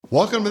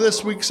Welcome to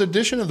this week's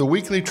edition of the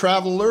Weekly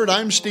Travel Alert.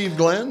 I'm Steve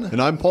Glenn.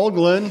 And I'm Paul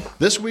Glenn.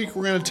 This week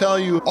we're going to tell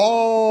you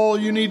all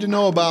you need to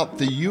know about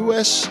the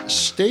U.S.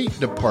 State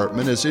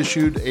Department has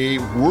issued a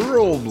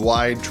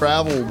worldwide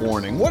travel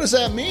warning. What does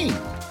that mean?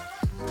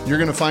 You're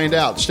going to find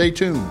out. Stay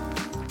tuned.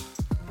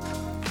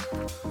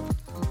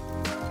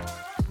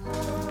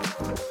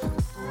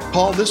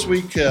 Paul, this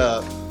week,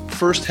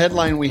 first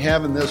headline we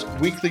have in this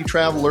Weekly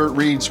Travel Alert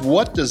reads,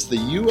 what does the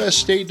U.S.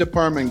 State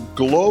Department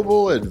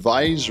Global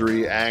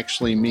Advisory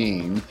actually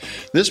mean?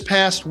 This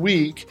past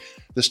week,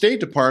 the State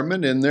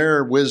Department, in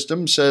their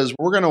wisdom, says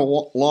we're going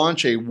to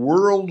launch a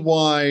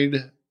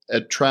worldwide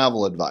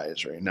travel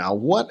advisory. Now,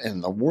 what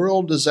in the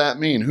world does that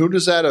mean? Who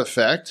does that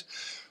affect?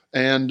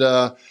 And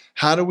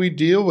how do we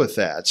deal with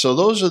that? So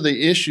those are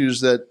the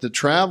issues that the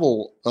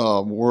travel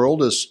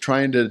world is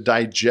trying to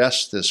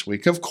digest this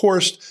week. Of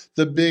course,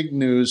 the big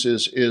news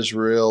is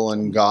Israel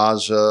and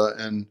Gaza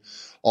and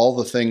all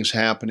the things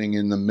happening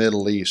in the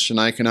Middle East. And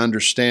I can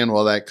understand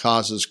why that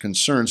causes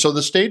concern. So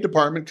the State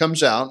Department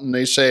comes out and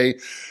they say,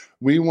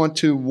 we want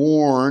to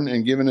warn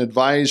and give an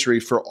advisory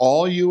for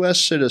all U.S.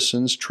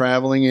 citizens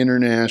traveling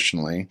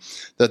internationally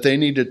that they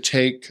need to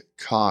take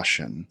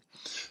caution.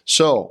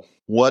 So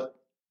what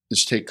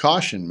does take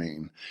caution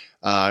mean?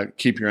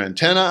 Keep your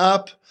antenna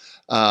up,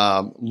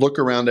 look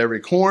around every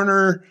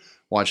corner,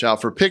 watch out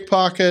for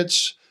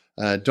pickpockets,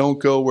 don't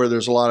go where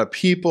there's a lot of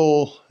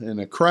people in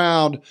a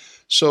crowd.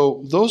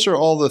 So those are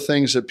all the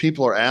things that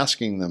people are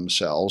asking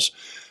themselves.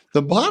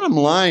 The bottom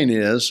line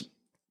is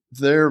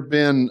there have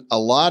been a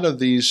lot of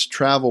these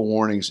travel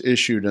warnings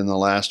issued in the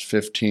last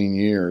 15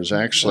 years.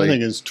 Actually, I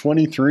think it's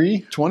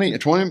 23?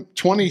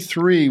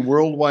 23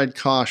 worldwide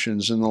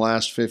cautions in the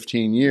last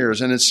 15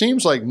 years. And it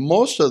seems like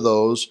most of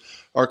those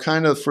are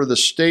kind of for the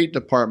State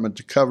Department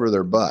to cover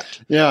their butt.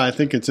 Yeah, I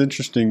think it's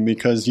interesting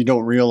because you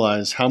don't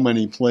realize how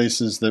many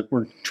places that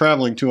we're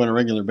traveling to on a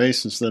regular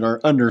basis that are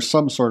under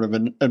some sort of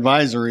an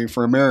advisory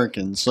for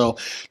Americans. So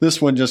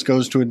this one just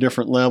goes to a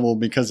different level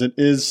because it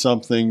is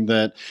something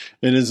that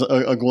it is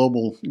a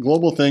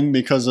global thing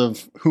because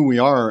of who we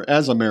are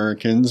as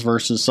Americans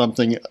versus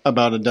something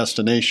about a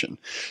destination.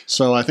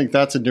 So I think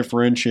that's a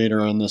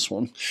differentiator on this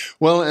one.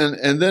 Well,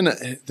 and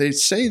then they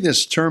say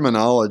this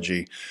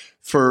terminology,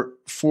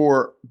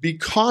 be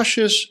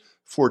cautious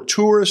for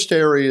tourist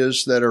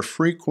areas that are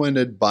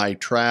frequented by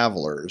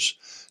travelers.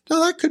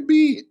 Now, that could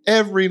be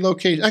every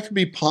location. That could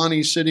be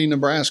Pawnee City,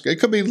 Nebraska. It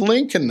could be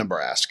Lincoln,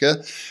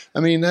 Nebraska. I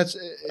mean,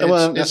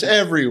 it's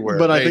everywhere,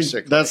 but basically.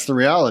 I think that's the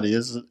reality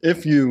is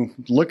if you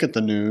look at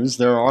the news,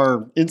 there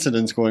are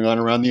incidents going on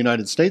around the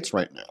United States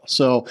right now.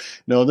 So,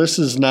 no, this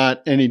is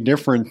not any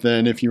different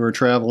than if you were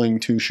traveling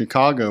to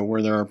Chicago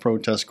where there are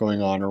protests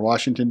going on, or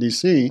Washington,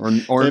 D.C.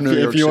 Or New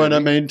York if you City. want to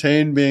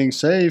maintain being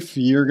safe,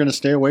 you're going to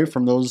stay away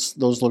from those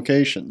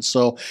locations.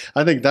 So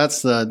I think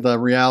that's the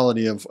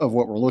reality of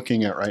what we're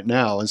looking at right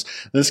now is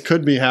this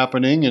could be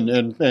happening.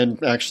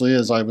 And actually,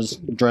 as I was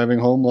driving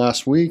home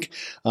last week,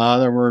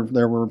 there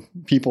were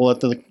people at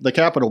the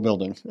Capitol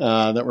building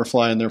that were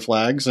flying their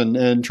flags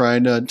and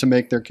trying to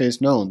make their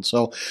case known.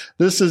 So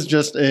this is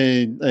just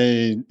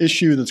a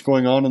issue that's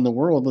going on in the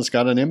world that's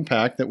got an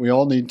impact that we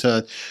all need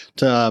to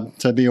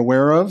be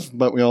aware of,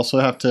 but we also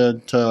have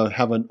to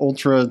have an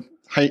ultra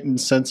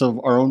heightened sense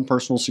of our own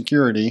personal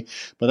security.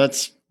 But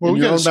that's we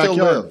got to still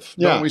live.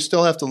 Yeah, we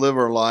still have to live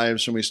our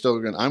lives, and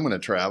I'm going to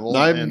travel.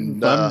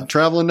 I'm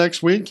traveling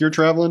next week. You're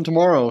traveling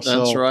tomorrow. So.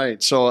 That's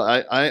right. So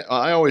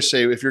I always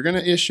say, if you're going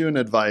to issue an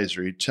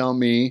advisory, tell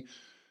me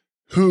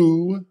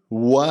who,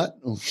 what,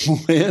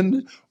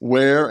 when,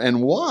 where,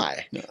 and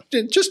why.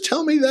 Yeah. Just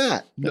tell me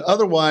that. Yeah.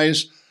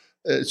 Otherwise,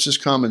 it's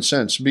just common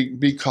sense.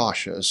 Be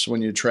cautious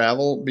when you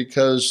travel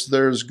because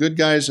there's good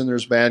guys and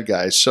there's bad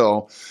guys.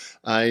 So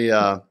I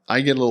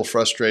get a little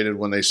frustrated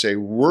when they say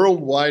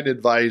worldwide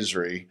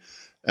advisory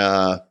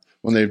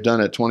when they've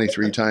done it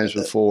 23 times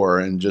before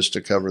and just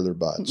to cover their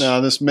butts. Now,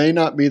 this may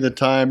not be the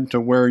time to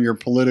wear your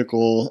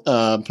political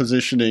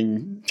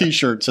positioning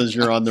T-shirts as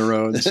you're on the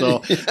road.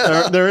 So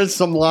yeah. there is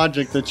some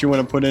logic that you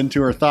want to put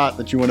into, or thought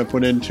that you want to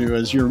put into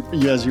as you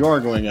are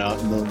going out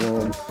in the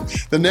world.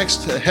 The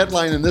next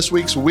headline in this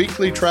week's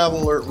Weekly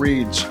Travel Alert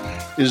reads,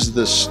 is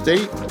the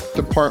State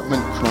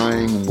Department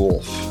crying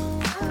wolf?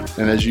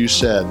 And as you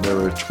said, there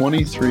were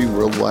 23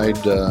 worldwide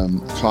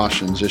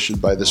cautions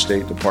issued by the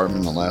State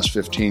Department in the last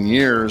 15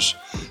 years.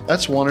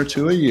 That's one or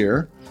two a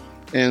year.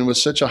 And with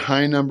such a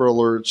high number of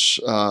alerts,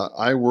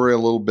 I worry a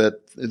little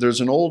bit.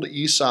 There's an old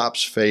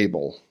Aesop's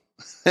fable,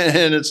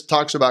 and it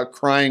talks about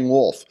crying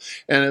wolf.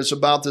 And it's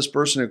about this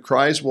person who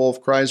cries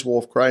wolf, cries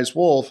wolf, cries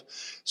wolf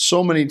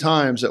so many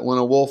times that when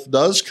a wolf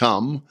does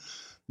come,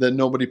 that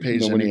nobody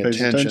pays any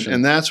attention.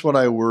 And that's what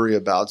I worry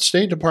about.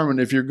 State Department,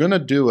 if you're going to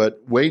do it,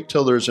 wait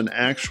till there's an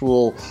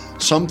actual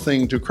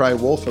something to cry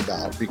wolf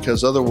about,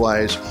 because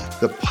otherwise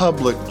the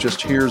public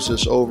just hears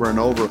this over and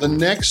over. The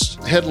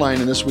next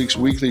headline in this week's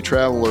Weekly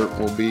Travel Alert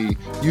will be,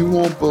 you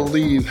won't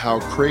believe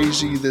how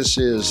crazy this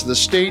is. The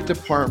State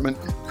Department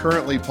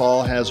currently,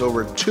 Paul, has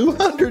over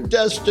 200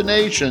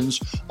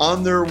 destinations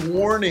on their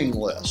warning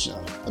list.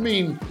 I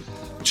mean,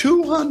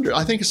 200.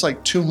 I think it's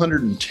like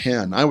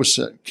 210. I was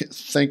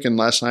thinking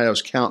last night I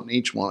was counting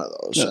each one of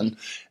those, and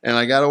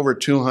I got over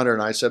 200.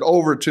 And I said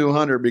over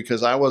 200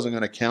 because I wasn't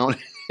going to count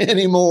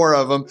any more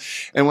of them.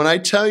 And when I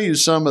tell you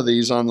some of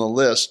these on the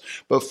list,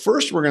 but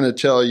first we're going to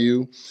tell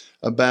you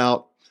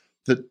about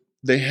that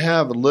they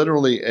have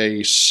literally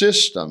a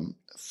system.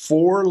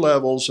 4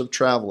 levels of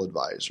travel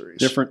advisories.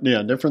 Different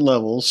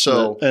levels.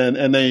 So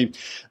and they've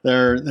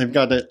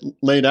got it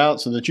laid out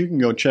so that you can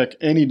go check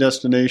any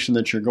destination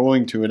that you're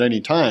going to at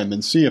any time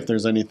and see if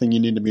there's anything you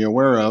need to be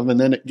aware of. And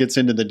then it gets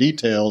into the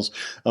details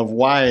of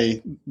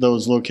why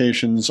those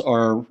locations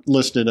are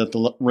listed at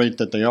the rate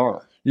that they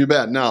are. You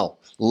bet. Now,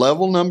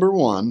 level number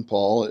 1,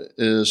 Paul,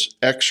 is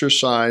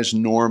exercise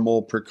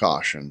normal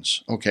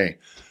precautions. Okay.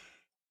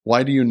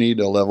 Why do you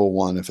need a level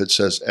 1 if it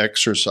says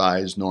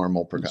exercise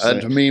normal precautions?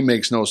 That to me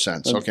makes no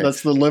sense.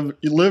 That's the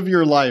live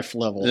your life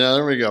level. Yeah,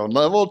 there we go.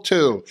 Level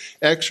 2,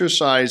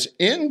 exercise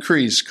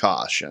increase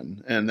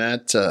caution. And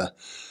that,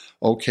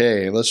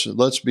 okay,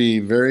 let's be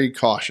very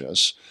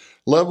cautious.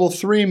 Level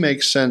 3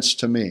 makes sense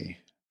to me.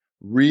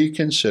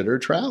 Reconsider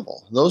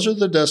travel. Those are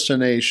the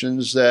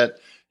destinations that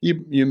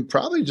you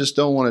probably just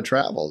don't want to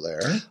travel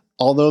there.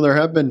 Although there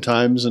have been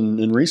times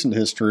in recent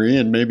history,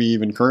 and maybe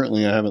even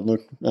currently, I haven't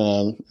looked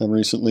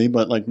recently,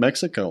 but like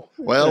Mexico.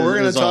 Well, we're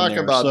going to talk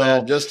about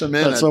that in just a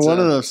minute.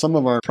 So some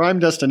of our prime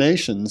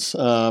destinations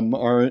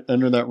are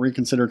under that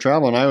reconsider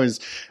travel, and I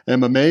always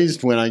am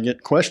amazed when I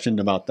get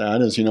questioned about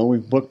that. As you know,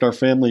 we've booked our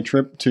family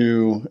trip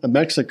to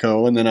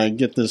Mexico, and then I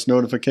get this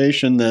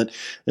notification that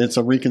it's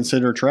a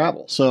reconsider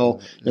travel. So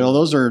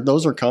those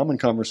are common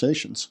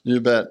conversations.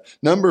 You bet.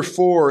 Number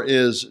 4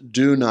 is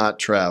do not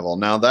travel.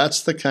 Now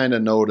that's the kind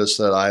of notice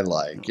that I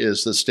like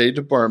is the State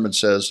Department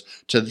says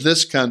to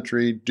this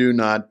country, do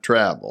not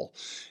travel.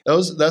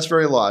 That's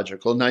very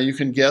logical. Now you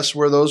can guess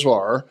where those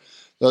are.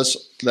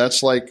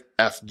 That's like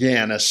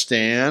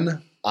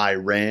Afghanistan,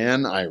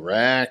 Iran,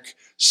 Iraq,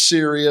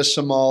 Syria,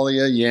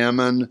 Somalia,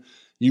 Yemen,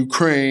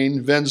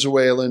 Ukraine,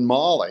 Venezuela, and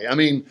Mali. I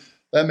mean,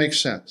 that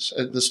makes sense.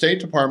 The State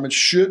Department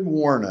should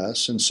warn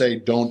us and say,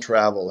 don't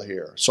travel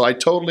here. So I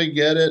totally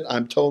get it.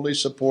 I'm totally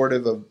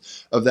supportive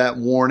of that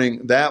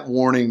warning. That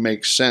warning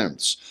makes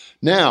sense.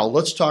 Now,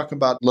 let's talk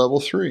about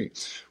level 3.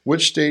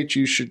 Which states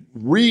you should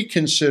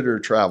reconsider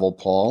travel,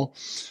 Paul?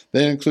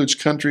 That includes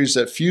countries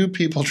that few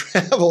people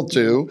travel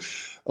to,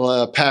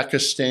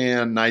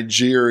 Pakistan,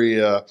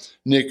 Nigeria,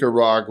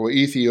 Nicaragua,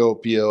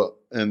 Ethiopia,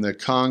 and the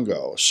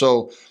Congo.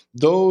 So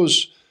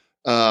those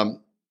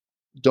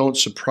don't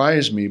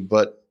surprise me,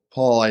 but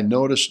Paul, I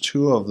noticed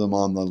 2 of them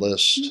on the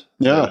list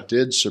that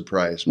did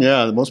surprise me.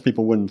 Yeah, that most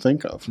people wouldn't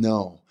think of.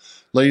 No.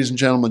 Ladies and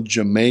gentlemen,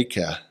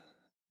 Jamaica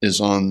is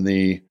on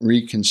the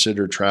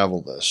reconsider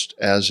travel list,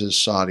 as is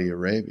Saudi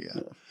Arabia.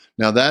 Yeah.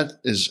 Now that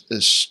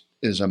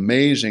is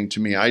amazing to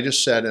me. I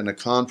just sat in a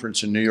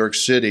conference in New York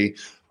City,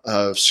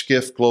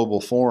 Skiff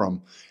Global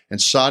Forum, and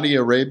Saudi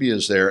Arabia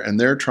is there, and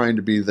they're trying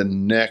to be the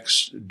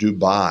next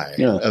Dubai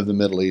of the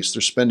Middle East.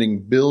 They're spending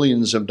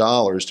billions of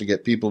dollars to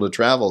get people to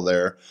travel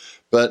there,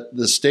 but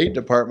the State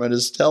Department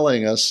is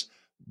telling us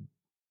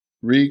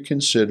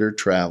reconsider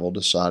travel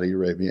to Saudi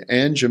Arabia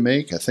and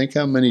Jamaica. Think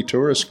how many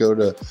tourists go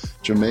to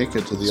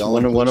Jamaica to the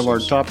all-inclusive. One of our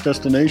top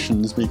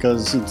destinations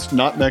because it's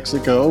not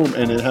Mexico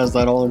and it has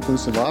that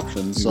all-inclusive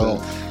option.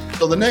 So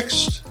the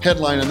next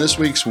headline in this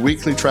week's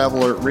Weekly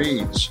Travel Alert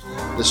reads,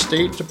 the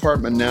State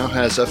Department now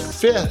has a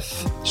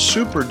 5th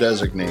super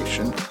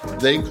designation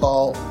they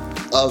call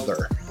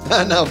Other.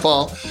 Now,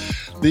 Paul,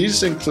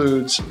 these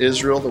includes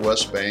Israel, the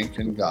West Bank,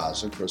 and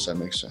Gaza. Of course, that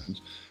makes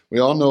sense. We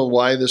all know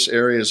why this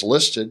area is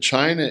listed.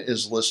 China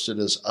is listed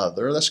as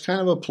other. That's kind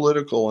of a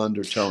political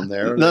undertone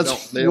there.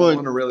 They don't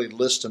want to really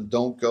list them,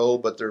 don't go,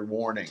 but they're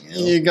warning.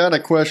 You got to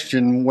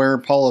question where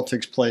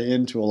politics play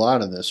into a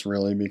lot of this,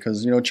 really,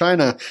 because,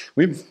 China,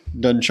 we've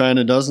done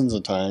China dozens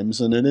of times,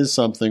 and it is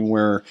something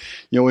where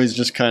you always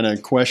just kind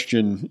of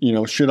question,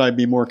 should I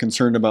be more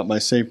concerned about my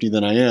safety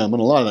than I am? And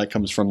a lot of that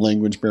comes from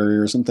language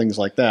barriers and things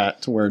like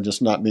that, to where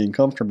just not being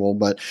comfortable.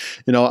 But,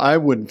 I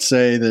would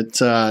say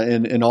that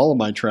in all of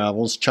my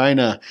travels,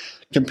 China,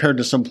 compared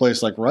to some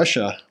place like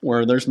Russia,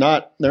 where they're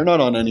not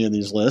on any of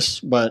these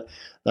lists, but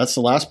that's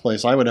the last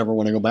place I would ever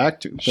want to go back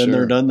to. Sure. Been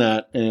there, done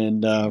that,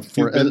 and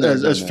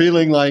as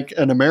feeling like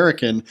an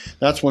American,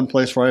 that's one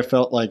place where I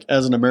felt like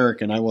as an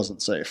American I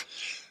wasn't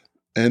safe.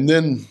 And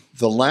then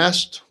the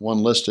last one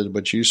listed,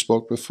 but you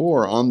spoke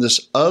before on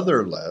this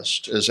other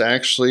list, is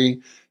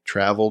actually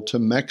travel to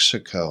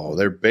Mexico.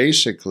 They're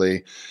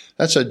basically,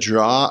 that's a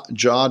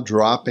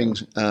jaw-dropping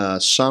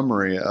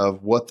summary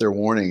of what their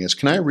warning is.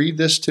 Can I read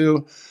this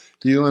to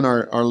you and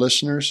our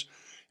listeners?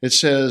 It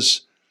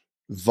says,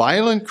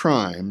 violent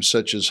crimes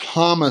such as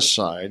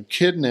homicide,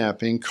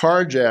 kidnapping,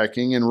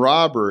 carjacking, and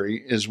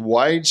robbery is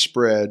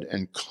widespread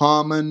and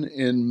common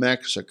in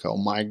Mexico.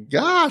 My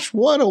gosh,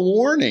 what a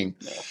warning.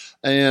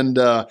 And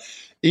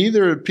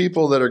either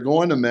people that are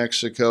going to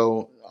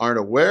Mexico aren't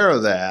aware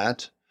of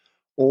that,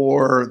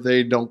 or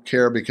they don't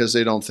care because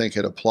they don't think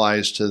it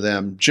applies to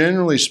them.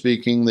 Generally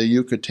speaking, the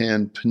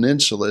Yucatan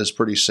Peninsula is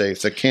pretty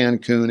safe, the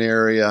Cancun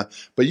area.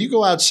 But you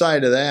go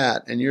outside of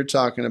that and you're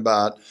talking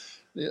about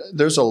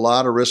there's a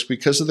lot of risk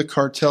because of the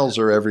cartels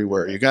are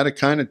everywhere. You got to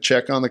kind of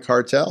check on the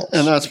cartels.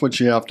 And that's what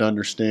you have to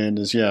understand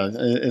is,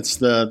 it's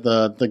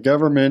the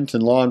government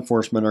and law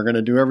enforcement are going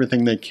to do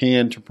everything they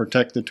can to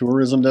protect the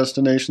tourism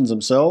destinations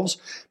themselves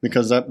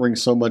because that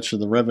brings so much of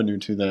the revenue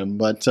to them.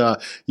 But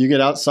you get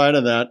outside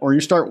of that or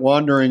you start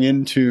wandering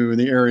into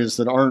the areas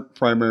that aren't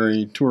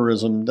primary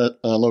tourism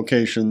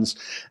locations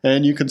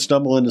and you can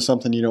stumble into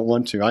something you don't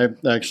want to. I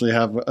actually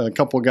have a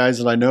couple of guys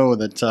that I know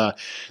that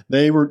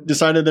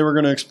decided they were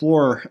going to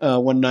explore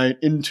one night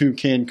into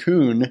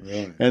Cancun,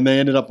 really? And they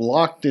ended up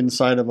locked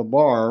inside of a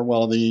bar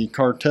while the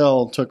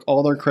cartel took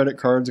all their credit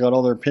cards, got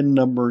all their PIN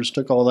numbers,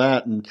 took all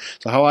that. And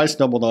so how I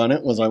stumbled on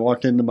it was I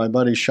walked into my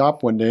buddy's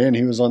shop one day and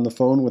he was on the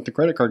phone with the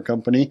credit card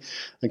company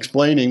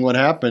explaining what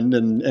happened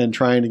and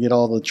trying to get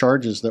all the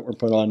charges that were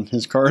put on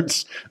his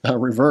cards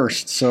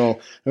reversed. So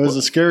it was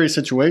a scary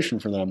situation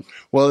for them.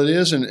 Well, it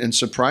is. And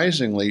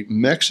surprisingly,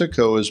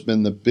 Mexico has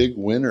been the big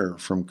winner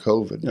from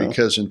COVID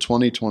because in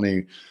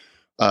 2020,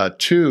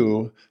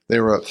 they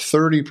were up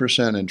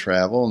 30% in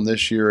travel, and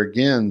this year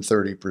again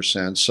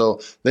 30%. So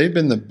they've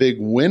been the big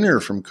winner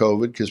from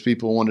COVID because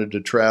people wanted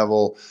to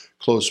travel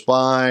close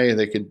by.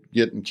 They could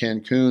get in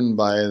Cancun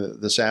by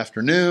this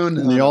afternoon.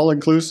 And the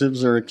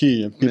all-inclusives are a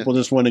key. If people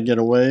just want to get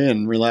away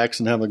and relax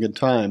and have a good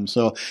time.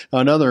 So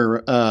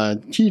another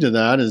key to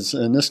that is,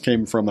 and this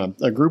came from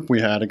a group we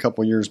had a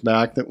couple years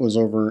back that was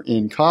over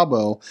in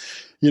Cabo.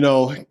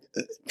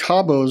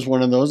 Cabo is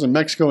one of those, and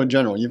Mexico in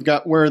general. You've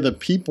got where the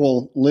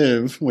people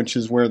live, which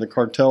is where the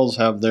cartels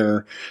have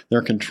their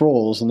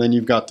controls, and then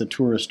you've got the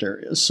tourist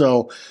areas.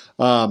 So,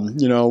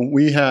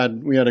 we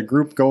had a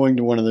group going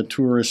to one of the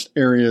tourist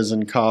areas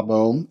in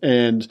Cabo,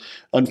 and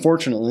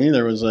unfortunately,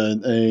 there was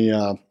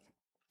a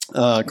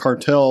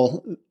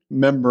cartel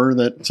member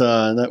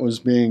that was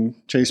being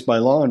chased by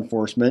law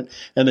enforcement,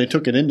 and they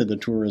took it into the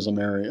tourism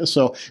area.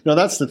 So,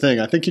 that's the thing.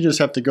 I think you just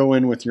have to go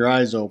in with your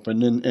eyes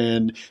open,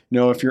 and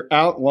if you're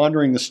out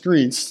wandering the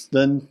streets,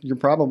 then you're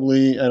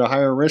probably at a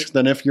higher risk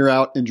than if you're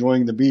out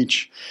enjoying the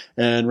beach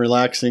and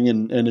relaxing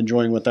and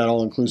enjoying what that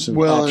all-inclusive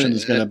option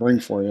is going to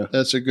bring for you.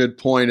 That's a good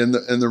point. And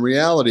the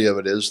reality of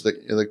it is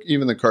that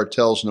even the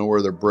cartels know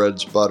where their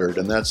bread's buttered,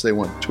 and they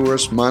want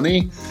tourist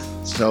money.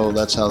 So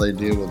that's how they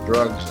deal with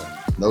drugs.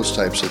 Those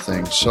types of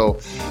things. So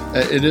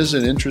it is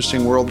an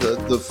interesting world.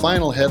 The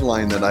final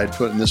headline that I'd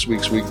put in this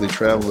week's Weekly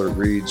Traveler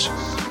reads,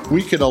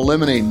 we could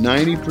eliminate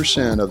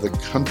 90% of the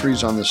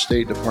countries on the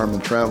State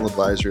Department travel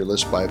advisory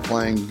list by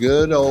applying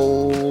good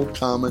old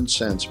common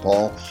sense,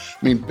 Paul.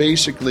 I mean,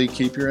 basically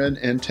keep your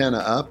antenna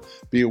up,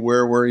 be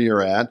aware where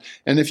you're at.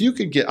 And if you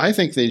could I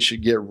think they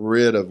should get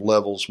rid of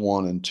levels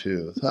 1 and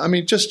 2. I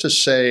mean, just to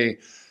say,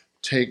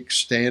 take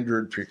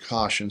standard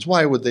precautions.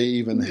 Why would they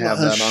even have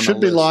that on the list?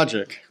 Should be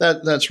logic.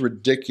 That's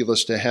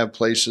ridiculous to have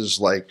places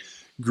like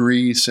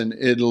Greece and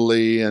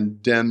Italy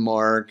and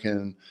Denmark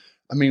and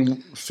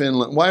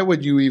Finland. Why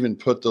would you even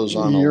put those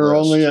on a list? You're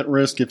only at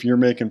risk if you're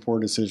making poor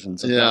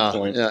decisions at that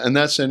point. Yeah, and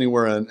that's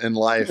anywhere in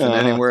life and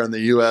anywhere in the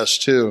U.S.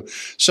 too.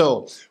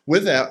 So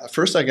with that,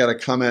 first I got to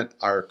comment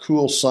our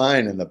cool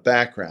sign in the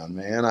background,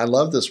 man. I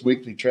love this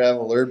Weekly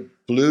Traveler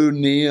blue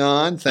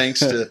neon.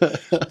 Thanks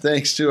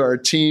to our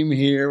team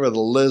here with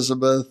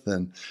Elizabeth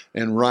and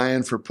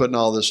Ryan for putting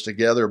all this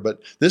together. But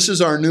this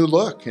is our new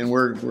look, and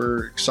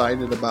we're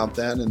excited about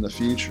that in the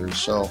future.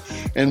 So,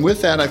 and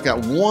with that, I've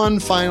got one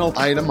final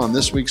item on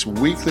this week's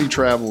Weekly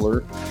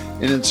Traveler,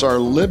 and it's our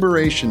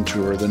Liberation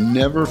Tour, the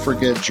Never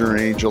Forget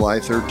Journey, July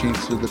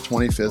 13th through the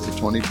 25th of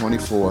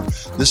 2024.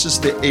 This is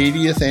the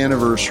 80th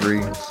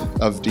anniversary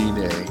of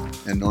D-Day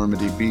and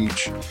Normandy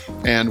Beach,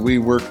 and we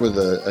work with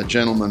a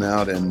gentleman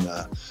out in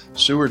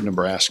Seward,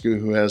 Nebraska,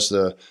 who has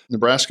the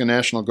Nebraska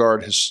National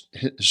Guard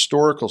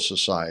Historical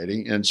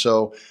Society. And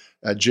so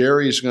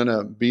Jerry's going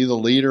to be the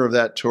leader of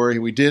that tour.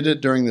 We did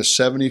it during the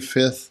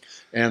 75th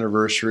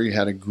anniversary,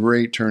 had a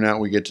great turnout.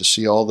 We get to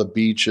see all the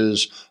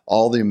beaches,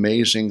 all the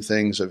amazing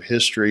things of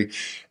history.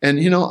 And,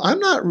 I'm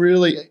not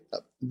really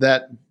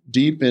that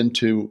deep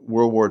into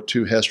World War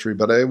II history,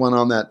 but I went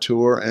on that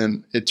tour,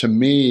 and to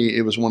me,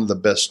 it was one of the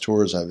best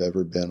tours I've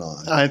ever been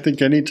on. I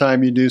think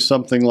anytime you do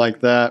something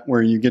like that,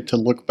 where you get to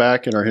look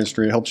back at our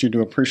history, it helps you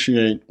to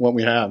appreciate what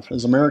we have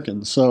as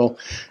Americans. So,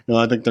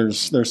 I think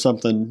there's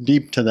something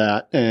deep to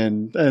that,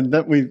 and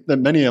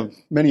that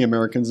many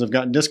Americans have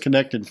gotten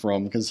disconnected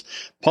from, because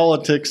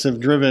politics have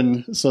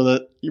driven so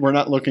that we're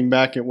not looking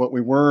back at what we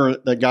were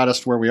that got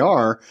us to where we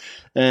are.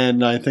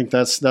 And I think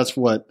that's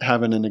what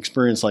having an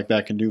experience like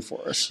that can do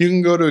for us. You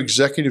can go to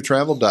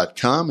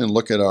executivetravel.com and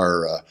look at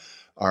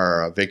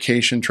our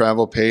vacation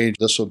travel page.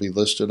 This will be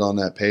listed on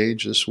that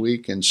page this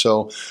week. And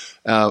so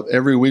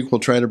every week we'll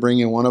try to bring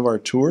in one of our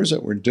tours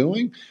that we're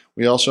doing.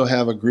 We also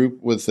have a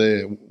group with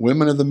the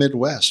Women of the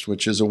Midwest,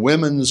 which is a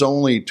women's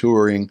only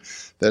touring.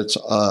 That's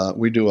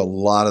we do a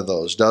lot of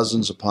those,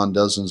 dozens upon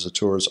dozens of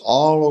tours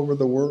all over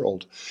the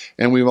world.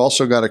 And we've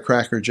also got a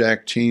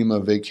crackerjack team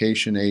of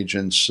vacation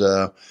agents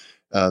that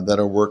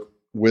are work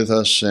with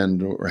us,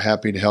 and we're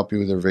happy to help you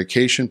with your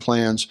vacation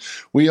plans.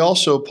 We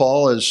also,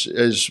 Paul,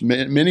 as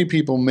many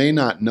people may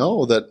not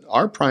know, that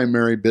our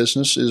primary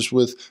business is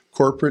with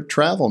corporate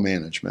travel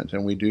management,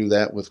 and we do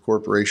that with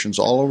corporations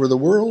all over the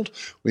world.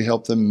 We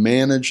help them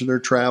manage their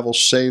travel,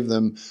 save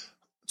them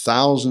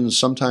thousands,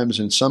 sometimes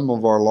in some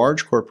of our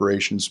large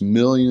corporations,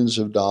 millions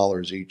of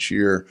dollars each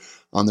year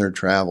on their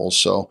travels.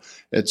 So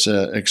it's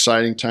an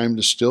exciting time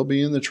to still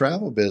be in the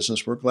travel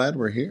business. We're glad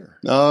we're here.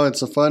 Oh,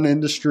 it's a fun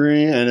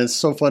industry, and it's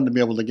so fun to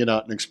be able to get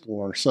out and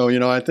explore. So,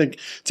 I think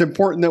it's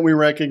important that we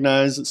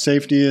recognize that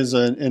safety is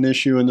an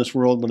issue in this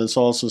world, but it's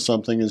also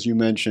something, as you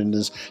mentioned,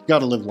 is you got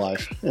to live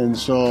life. And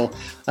so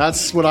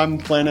that's what I'm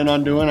planning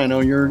on doing. I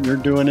know you're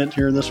doing it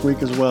here this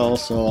week as well.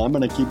 So I'm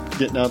going to keep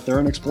getting out there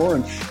and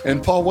exploring.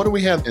 And Paul, what do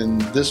we have in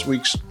this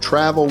week's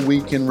Travel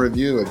Week in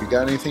Review? Have you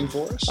got anything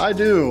for us? I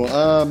do.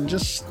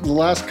 Just the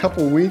last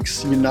couple of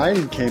weeks,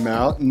 United came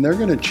out, and they're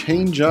going to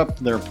change up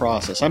their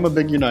process. I'm a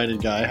big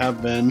United guy. I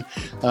have been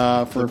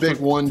for big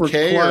 1K for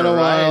quite a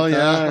while. Right?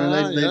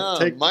 Yeah,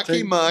 they take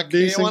muck.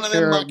 You're one of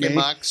them mucky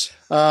mucks.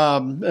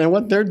 And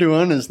what they're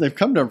doing is they've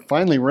come to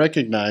finally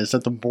recognize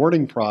that the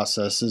boarding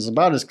process is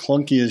about as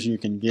clunky as you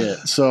can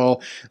get.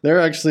 So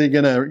they're actually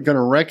going to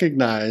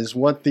recognize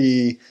what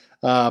the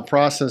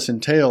process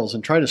entails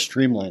and try to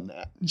streamline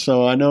that.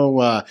 So I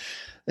know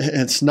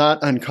it's not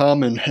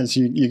uncommon as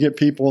you get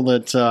people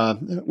that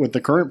with the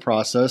current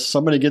process,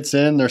 somebody gets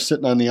in, they're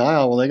sitting on the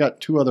aisle. Well, they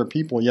got two other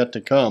people yet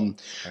to come.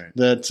 Right.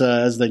 That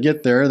as they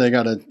get there, they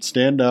got to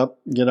stand up,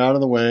 get out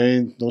of the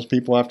way. Those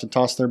people have to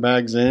toss their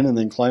bags in and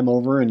then climb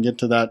over and get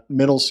to that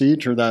middle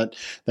seat or that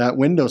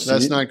window seat.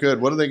 That's not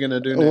good. What are they going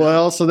to do now?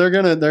 Well, so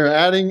they're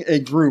adding a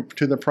group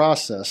to the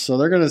process. So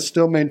they're going to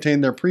still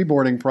maintain their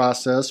pre-boarding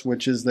process,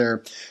 which is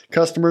their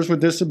customers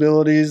with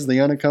disabilities, the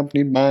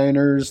unaccompanied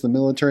minors, the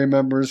military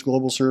members,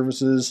 global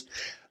services,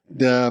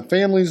 the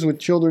families with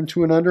children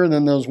 2 and under, and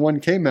then those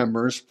 1K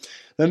members.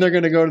 Then they're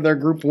going to go to their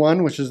Group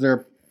 1, which is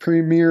their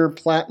Premier,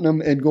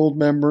 Platinum, and Gold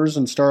members,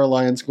 and Star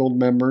Alliance Gold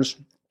members.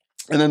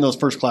 And then those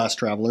first class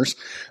travelers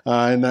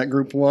in that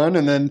Group 1.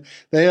 And then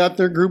they have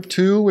their Group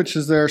 2, which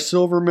is their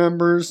Silver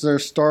members, their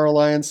Star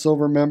Alliance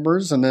Silver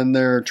members, and then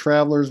their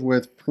travelers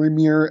with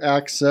Premier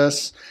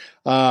Access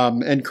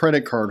and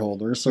credit card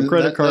holders. So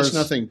credit cards.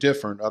 That's nothing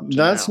different up to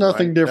that's now.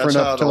 Nothing right? different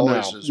that's up till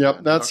now. Yep,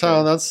 been. That's okay.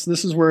 how.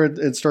 This is where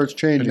it starts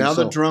changing. And now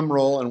the drum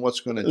roll and what's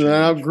going to change.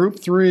 Now Group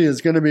 3 is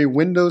going to be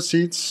window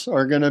seats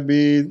are going to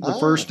be the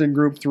first in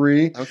Group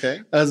 3.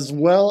 Okay. As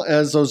well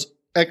as those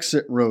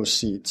exit row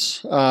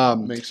seats.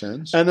 Makes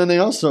sense. And then they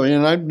also,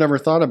 and I've never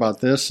thought about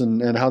this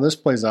and how this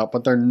plays out,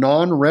 but they're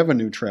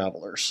non-revenue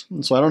travelers.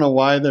 And so I don't know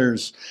why there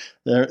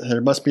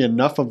must be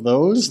enough of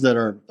those that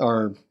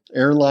are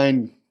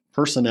airline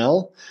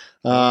personnel.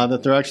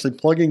 That they're actually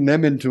plugging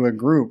them into a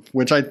group,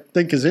 which I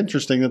think is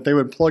interesting that they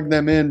would plug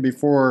them in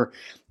before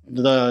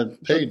the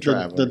paid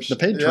travelers. The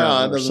paid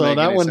travelers. So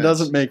that one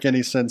doesn't make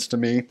any sense to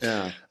me.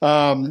 Yeah.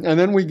 And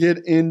then we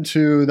get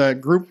into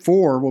that Group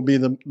 4 will be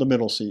the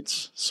middle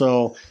seats.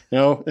 So,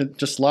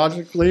 just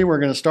logically, we're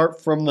going to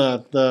start from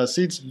the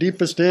seats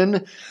deepest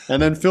in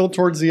and then fill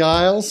towards the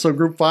aisles. So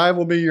Group 5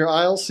 will be your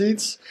aisle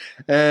seats.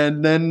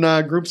 And then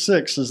Group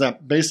 6 is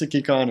that basic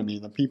economy,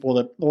 the people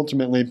that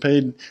ultimately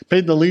paid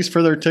the least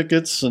for their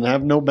tickets and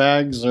have no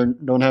bags or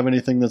don't have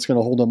anything that's going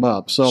to hold them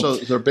up. So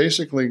they're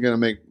basically going to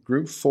make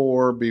Group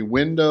 4 be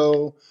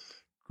window.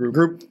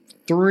 Group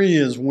 3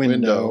 is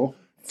window.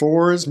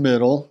 4 is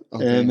middle,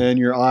 and then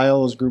your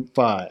aisle is Group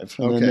 5.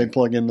 And then they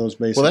plug in those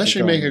basic. Well, that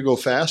should make it go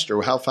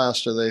faster. How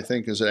fast do they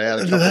think? Does it add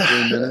a couple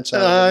 3 minutes?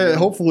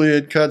 Hopefully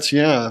it cuts,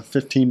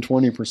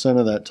 15-20%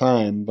 of that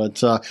time.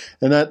 But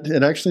and that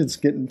it's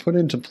getting put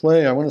into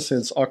play. I want to say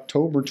it's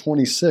October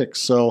 26th,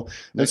 so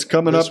it's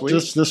coming up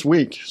just this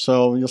week.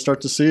 So you'll start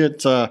to see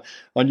it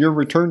on your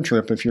return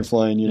trip if you're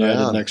flying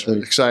United next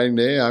week. Exciting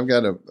day! I've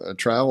got a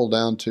travel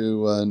down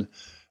to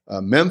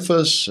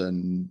Memphis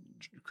and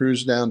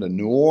cruise down to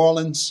New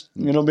Orleans.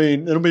 It'll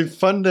be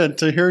fun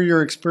to hear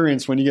your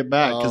experience when you get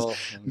back, because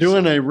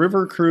doing a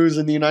river cruise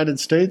in the United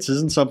States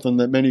isn't something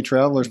that many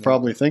travelers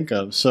probably think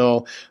of.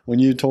 So when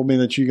you told me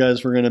that you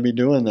guys were going to be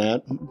doing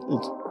that,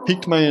 it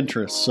piqued my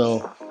interest.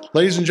 So,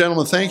 ladies and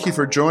gentlemen, thank you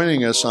for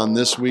joining us on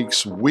this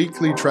week's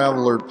Weekly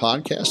Travel Alert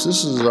podcast.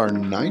 This is our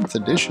 9th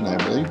edition, I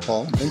believe,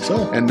 Paul. I think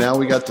so. And now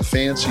we got the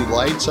fancy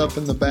lights up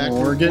in the back.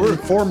 We're getting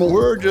formal.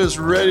 We're just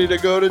ready to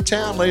go to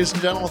town, ladies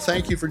and gentlemen.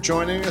 Thank you for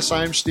joining us.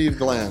 I'm Steve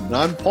Glenn. And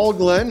I'm Paul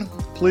Glenn.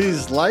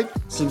 Please like,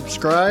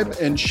 subscribe,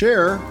 and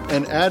share,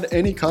 and add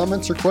any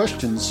comments or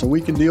questions so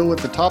we can deal with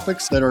the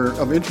topics that are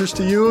of interest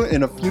to you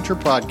in a future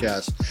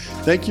podcast.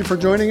 Thank you for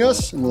joining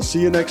us, and we'll see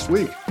you next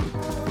week.